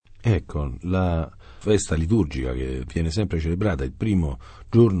Ecco, la festa liturgica che viene sempre celebrata il primo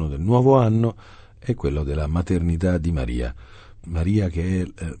giorno del nuovo anno è quello della maternità di Maria. Maria che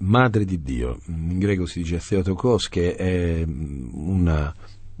è madre di Dio, in greco si dice Theotokos, che è una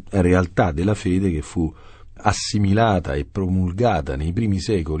realtà della fede che fu assimilata e promulgata nei primi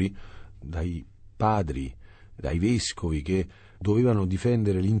secoli dai padri, dai vescovi che dovevano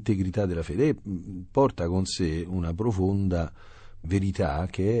difendere l'integrità della fede, e porta con sé una profonda verità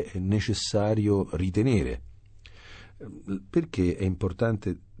che è necessario ritenere. Perché è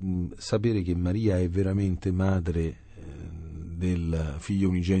importante sapere che Maria è veramente madre del figlio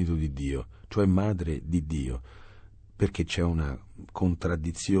unigenito di Dio, cioè madre di Dio, perché c'è una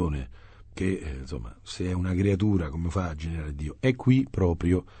contraddizione che, insomma, se è una creatura come fa a generare Dio? È qui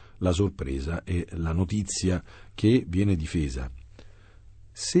proprio la sorpresa e la notizia che viene difesa.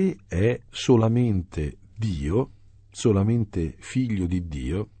 Se è solamente Dio, solamente figlio di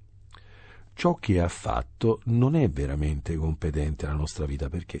Dio, ciò che ha fatto non è veramente competente alla nostra vita,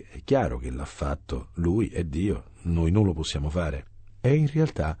 perché è chiaro che l'ha fatto, lui è Dio, noi non lo possiamo fare. È in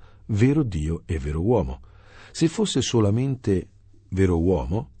realtà vero Dio e vero uomo. Se fosse solamente vero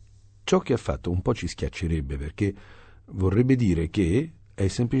uomo, ciò che ha fatto un po' ci schiaccerebbe, perché vorrebbe dire che è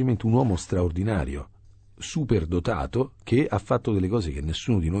semplicemente un uomo straordinario, superdotato, che ha fatto delle cose che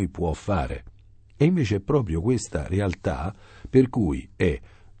nessuno di noi può fare. E invece è proprio questa realtà per cui è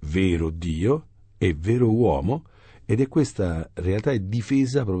vero Dio e vero uomo, ed è questa realtà è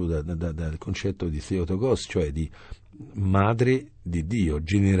difesa proprio dal concetto di Theotokos, cioè di madre di Dio,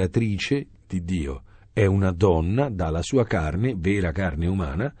 generatrice di Dio. È una donna, dalla sua carne, vera carne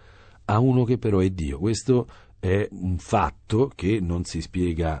umana, a uno che però è Dio. Questo è un fatto che non si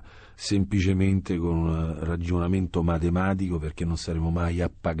spiega semplicemente con un ragionamento matematico, perché non saremo mai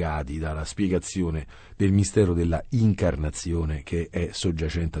appagati dalla spiegazione del mistero della incarnazione che è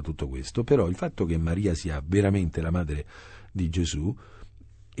soggiacente a tutto questo. Però il fatto che Maria sia veramente la madre di Gesù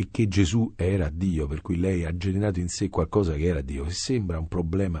e che Gesù era Dio, per cui lei ha generato in sé qualcosa che era Dio, che sembra un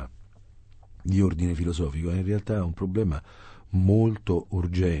problema di ordine filosofico, è in realtà un problema molto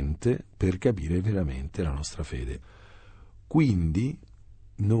urgente per capire veramente la nostra fede. Quindi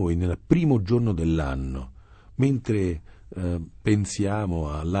noi nel primo giorno dell'anno, mentre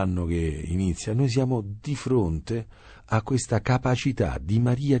pensiamo all'anno che inizia, noi siamo di fronte a questa capacità di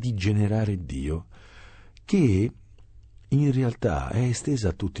Maria di generare Dio, che in realtà è estesa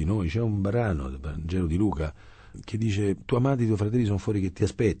a tutti noi. C'è un brano del Vangelo di Luca che dice: tua madre e i tuoi fratelli sono fuori che ti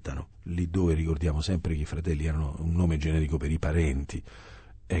aspettano, lì dove ricordiamo sempre che i fratelli erano un nome generico per i parenti.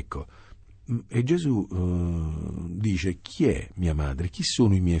 Ecco, e Gesù dice: chi è mia madre? Chi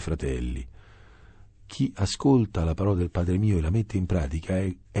sono i miei fratelli? Chi ascolta la parola del Padre mio e la mette in pratica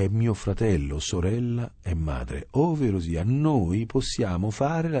è mio fratello, sorella e madre. Ovvero sia, noi possiamo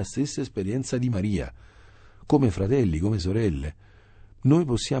fare la stessa esperienza di Maria, come fratelli, come sorelle. Noi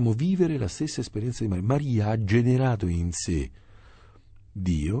possiamo vivere la stessa esperienza di Maria. Maria ha generato in sé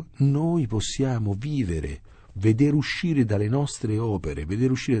Dio, noi possiamo vivere, vedere uscire dalle nostre opere,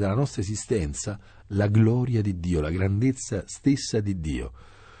 vedere uscire dalla nostra esistenza la gloria di Dio, la grandezza stessa di Dio.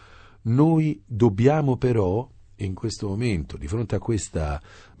 Noi dobbiamo però, in questo momento, di fronte a questa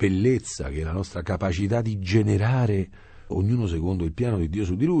bellezza che è la nostra capacità di generare, ognuno secondo il piano di Dio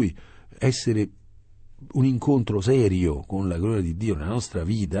su di lui, essere un incontro serio con la gloria di Dio nella nostra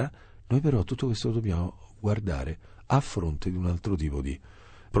vita. Noi però tutto questo lo dobbiamo guardare a fronte di un altro tipo di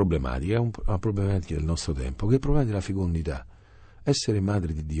problematica, una problematica del nostro tempo, che è il problema della fecondità. Essere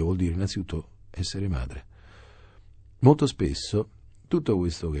madre di Dio vuol dire innanzitutto essere madre. Molto spesso tutto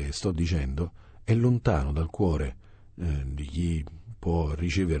questo che sto dicendo è lontano dal cuore di chi può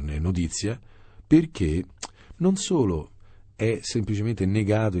riceverne notizia, perché non solo è semplicemente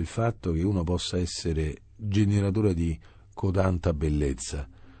negato il fatto che uno possa essere generatore di cotanta bellezza,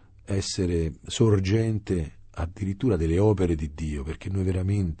 essere sorgente addirittura delle opere di Dio, perché noi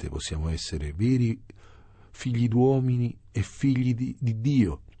veramente possiamo essere veri figli d'uomini e figli di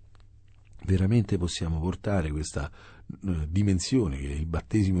Dio. Veramente possiamo portare questa dimensione che il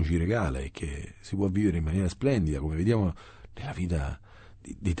battesimo ci regala e che si può vivere in maniera splendida, come vediamo nella vita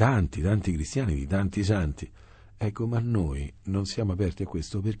di tanti cristiani, di tanti santi. Ecco, ma noi non siamo aperti a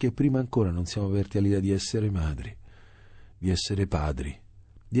questo, perché prima ancora non siamo aperti all'idea di essere madri, di essere padri,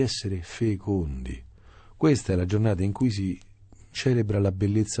 di essere fecondi. Questa è la giornata in cui si celebra la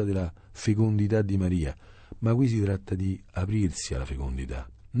bellezza della fecondità di Maria, ma qui si tratta di aprirsi alla fecondità.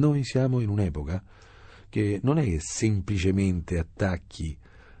 Noi siamo in un'epoca che non è che semplicemente attacchi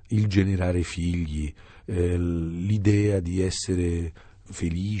il generare figli, l'idea di essere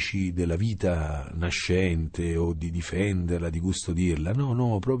felici della vita nascente o di difenderla, di custodirla.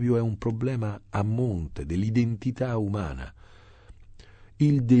 No, proprio è un problema a monte dell'identità umana.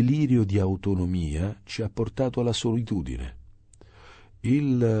 Il delirio di autonomia ci ha portato alla solitudine.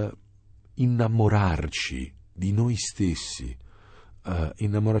 Il innamorarci di noi stessi,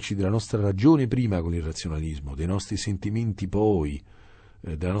 innamorarci della nostra ragione prima con il razionalismo, dei nostri sentimenti poi,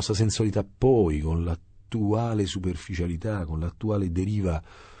 della nostra sensualità poi, con l'attuale superficialità, con l'attuale deriva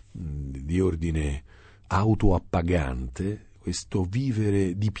di ordine autoappagante, questo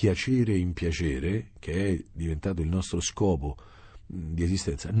vivere di piacere in piacere, che è diventato il nostro scopo di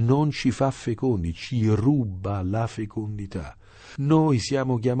esistenza, non ci fa fecondi, ci ruba la fecondità. Noi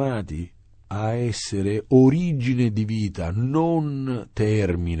siamo chiamati a essere origine di vita, non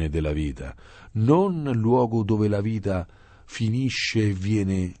termine della vita, non luogo dove la vita finisce e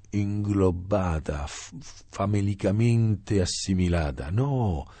viene inglobata, famelicamente assimilata.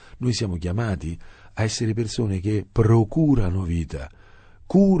 No, noi siamo chiamati a essere persone che procurano vita,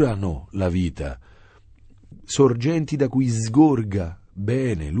 curano la vita, sorgenti da cui sgorga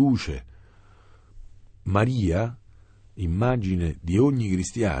bene, luce. Maria, immagine di ogni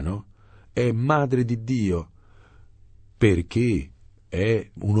cristiano, è madre di Dio perché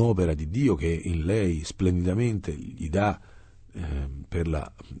è un'opera di Dio che in lei splendidamente gli dà, per la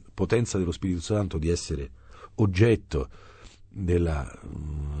potenza dello Spirito Santo, di essere oggetto della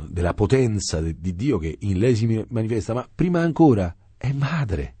potenza di Dio che in lei si manifesta, ma prima ancora è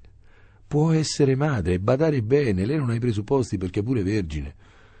madre, può essere madre e badare bene. Lei non ha i presupposti perché è pure vergine,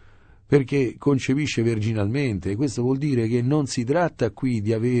 perché concepisce virginalmente, e questo vuol dire che non si tratta qui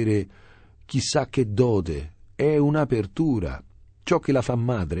di avere chissà che dote, è un'apertura. Ciò che la fa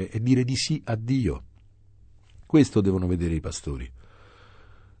madre è dire di sì a Dio. Questo devono vedere i pastori.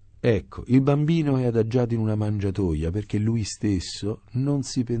 Ecco, il bambino è adagiato in una mangiatoia perché lui stesso non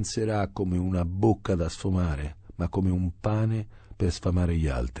si penserà come una bocca da sfamare, ma come un pane per sfamare gli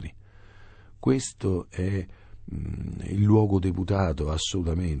altri. Questo è il luogo deputato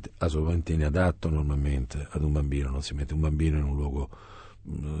assolutamente inadatto normalmente ad un bambino. Non si mette un bambino in un luogo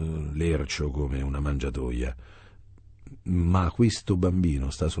lercio come una mangiatoia, ma questo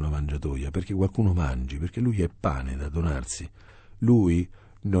bambino sta sulla mangiatoia perché qualcuno mangi, perché lui è pane da donarsi. Lui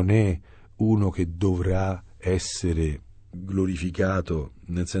non è uno che dovrà essere glorificato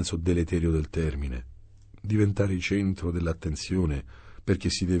nel senso deleterio del termine, diventare il centro dell'attenzione perché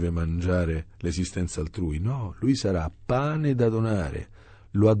si deve mangiare l'esistenza altrui. No, lui sarà pane da donare.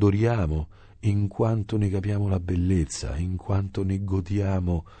 Lo adoriamo in quanto ne capiamo la bellezza, in quanto ne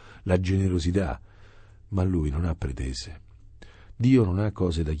godiamo la generosità, ma lui non ha pretese. Dio non ha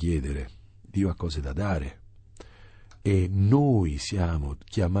cose da chiedere, Dio ha cose da dare, e noi siamo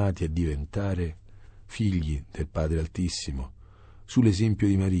chiamati a diventare figli del Padre Altissimo, sull'esempio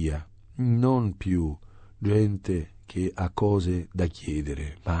di Maria, non più gente che ha cose da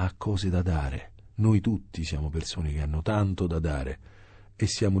chiedere, ma ha cose da dare. Noi tutti siamo persone che hanno tanto da dare e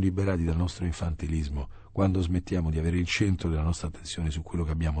siamo liberati dal nostro infantilismo quando smettiamo di avere il centro della nostra attenzione su quello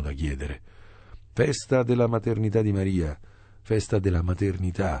che abbiamo da chiedere. Festa della maternità di Maria, festa della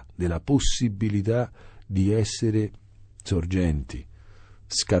maternità, della possibilità di essere sorgenti,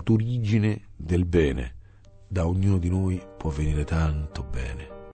 scaturigine del bene. Da ognuno di noi può venire tanto bene.